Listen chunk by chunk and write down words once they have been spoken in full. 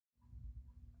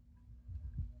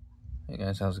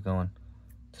guys, how's it going?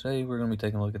 Today we're going to be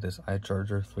taking a look at this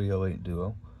iCharger 308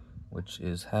 Duo, which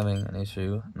is having an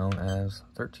issue known as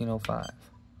 1305.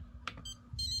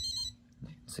 You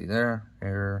can see there,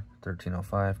 error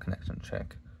 1305, connection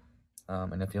check.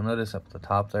 And if you'll notice up at the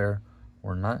top there,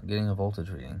 we're not getting a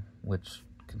voltage reading, which,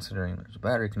 considering there's a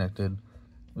battery connected,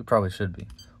 we probably should be.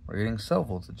 We're getting cell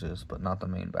voltages, but not the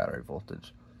main battery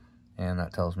voltage. And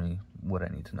that tells me what I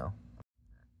need to know.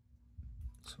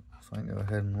 So if I go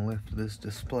ahead and lift this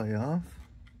display off,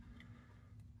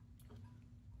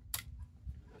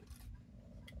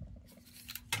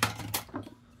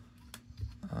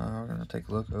 we're going to take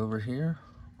a look over here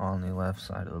on the left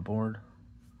side of the board.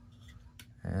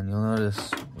 And you'll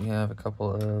notice we have a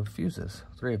couple of fuses,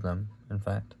 3 of them, in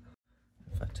fact.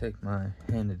 If I take my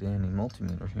handy dandy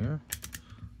multimeter here,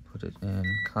 put it in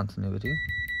continuity,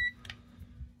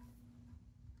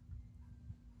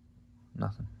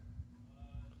 nothing.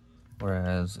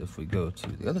 Whereas if we go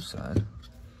to the other side,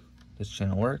 this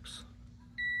channel works,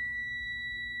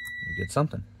 you get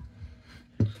something.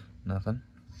 Nothing.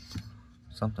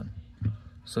 Something.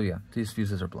 So yeah, these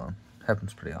fuses are blown.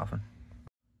 Happens pretty often.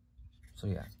 So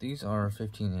yeah, these are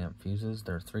 15 amp fuses.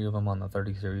 There are 3 of them on the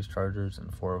 30 series chargers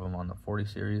and 4 of them on the 40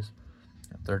 series,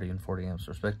 30 and 40 amps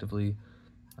respectively.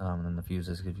 And then the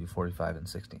fuses give you 45 and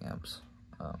 60 amps,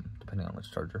 depending on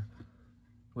which charger,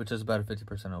 which is about a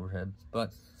 50% overhead.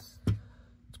 But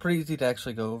it's pretty easy to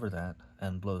actually go over that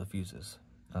and blow the fuses.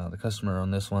 The customer on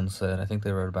this one said, I think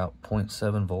they were at about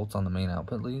 0.7 volts on the main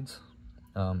output leads,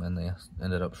 and they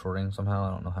ended up shorting somehow, I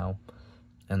don't know how,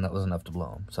 and that was enough to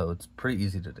blow them. So it's pretty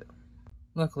easy to do.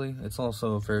 Luckily, it's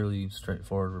also a fairly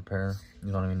straightforward repair.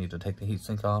 You don't even need to take the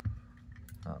heatsink off.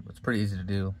 It's pretty easy to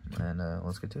do, and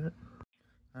let's get to it.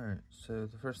 Alright, so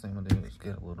the first thing I'm going to do is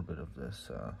get a little bit of this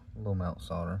low melt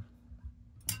solder,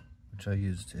 which I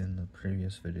used in the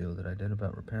previous video that I did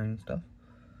about repairing stuff,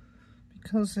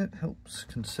 because it helps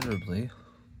considerably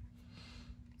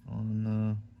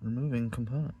on removing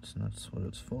components, and that's what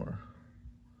it's for.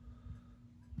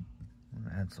 I'm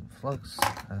going to add some flux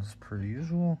as per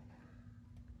usual,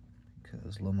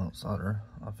 because low melt solder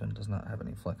often does not have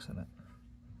any flux in it.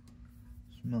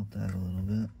 Just melt that a little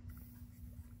bit.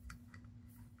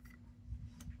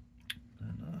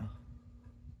 And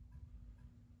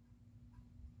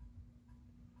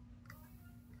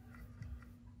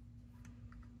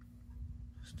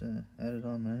just add it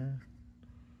on there.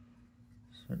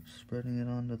 Start spreading it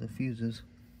onto the fuses.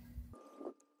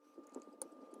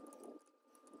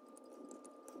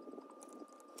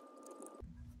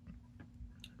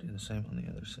 Do the same on the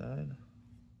other side.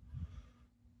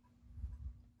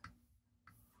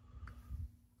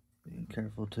 Being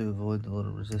careful to avoid the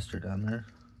little resistor down there.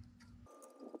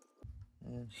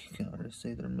 And you can already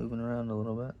see they're moving around a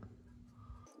little bit.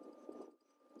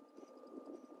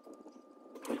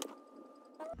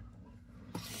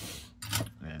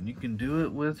 And you can do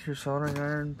it with your soldering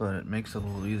iron, but it makes it a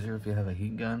little easier if you have a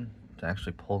heat gun to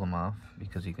actually pull them off,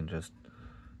 because you can just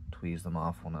tweeze them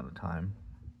off one at a time.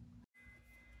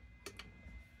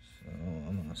 So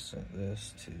I'm going to set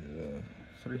this to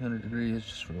 300 degrees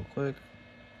just real quick.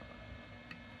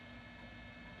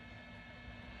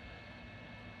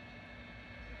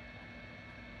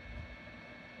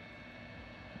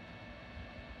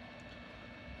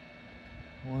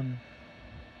 One,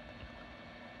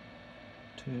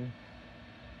 2,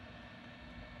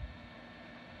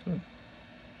 3.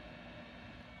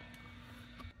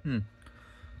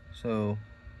 So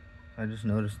I just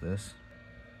noticed this.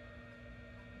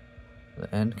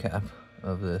 The end cap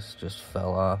of this just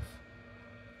fell off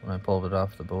when I pulled it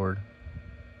off the board.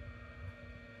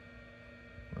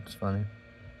 Looks funny.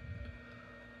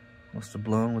 Must have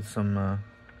blown with some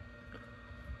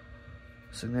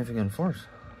significant force.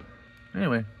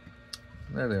 Anyway,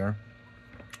 there they are,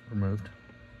 removed.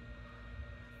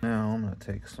 Now I'm going to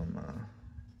take some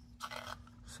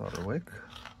solder wick.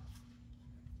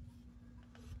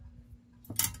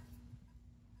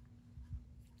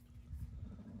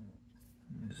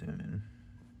 Zoom in.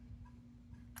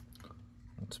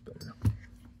 That's better.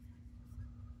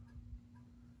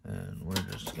 And we're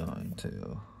just going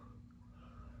to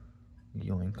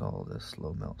yoink all this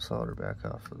low melt solder back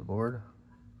off of the board.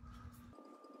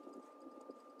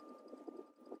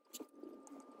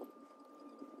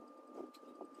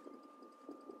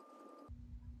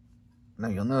 Now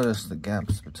you'll notice the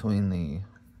gaps between the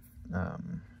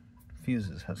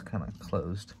fuses has kind of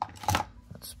closed.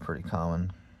 That's pretty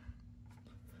common.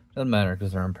 Doesn't matter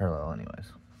because they're in parallel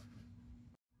anyways.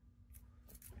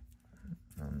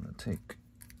 I'm going to take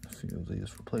a few of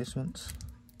these replacements.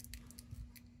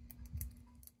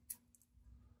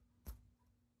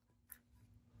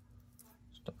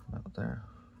 Stuff them out there.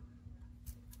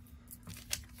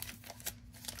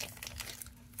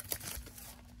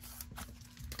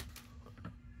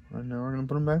 And now we're going to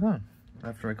put them back on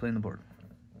after I clean the board.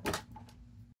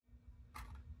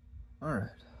 Alright,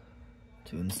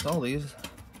 to install these,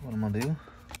 what I'm going to do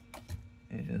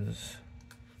is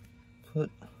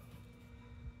put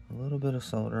a little bit of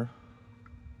solder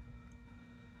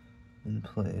in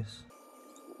place.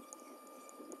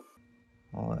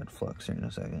 I'll add flux here in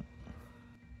a second.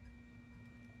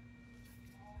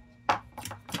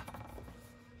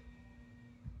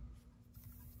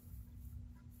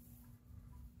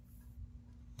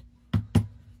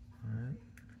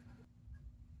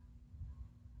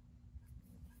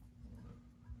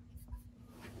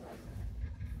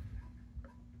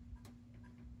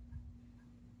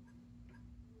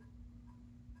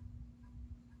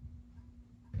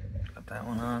 Got that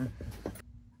one on.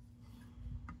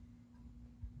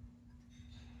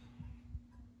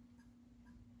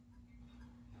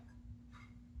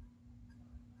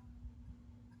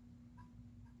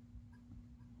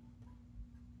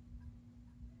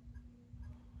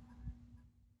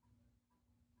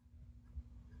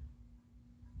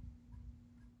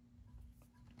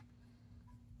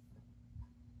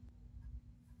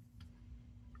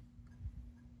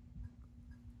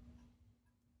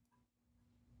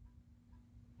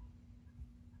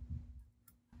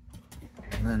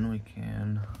 And then we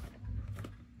can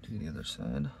do the other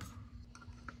side.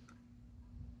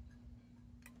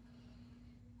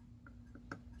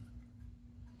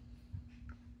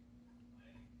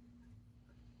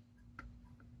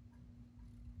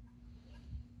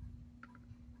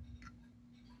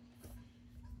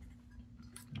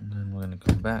 And then we're going to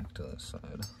come back to this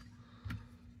side.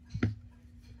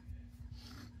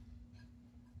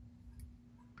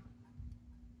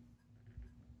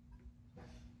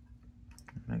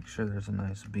 Make sure there's a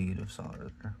nice bead of solder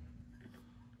there.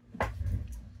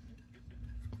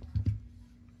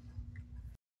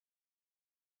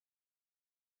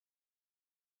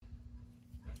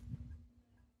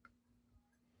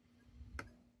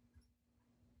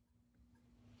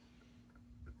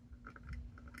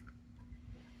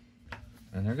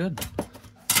 And they're good.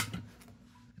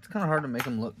 It's kind of hard to make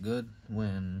them look good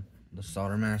when the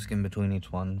solder mask in between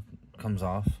each one comes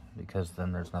off, because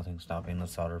then there's nothing stopping the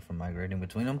solder from migrating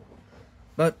between them,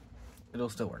 but it'll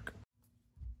still work.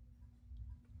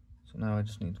 So now I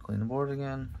just need to clean the board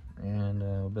again, and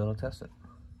we'll be able to test it.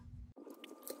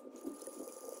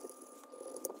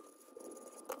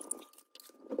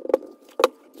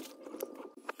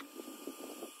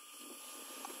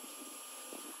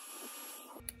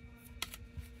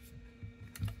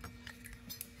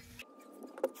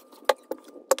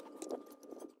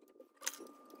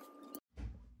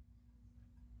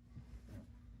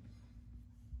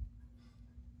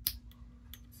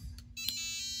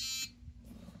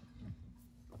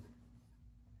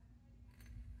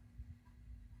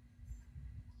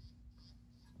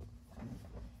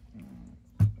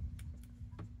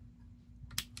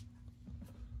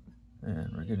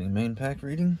 And we're getting main pack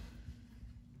reading.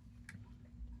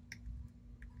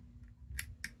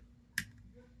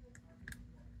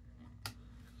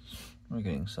 We're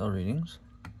getting cell readings.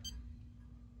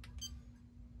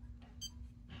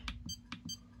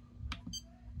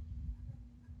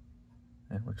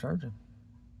 And we're charging.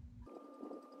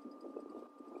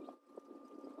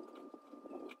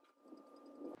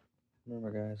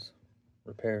 Remember guys,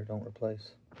 repair, don't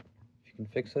replace. If you can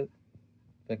fix it,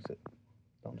 fix it.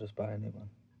 Don't just buy a new one.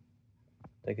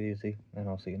 Take it easy, and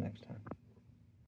I'll see you next time.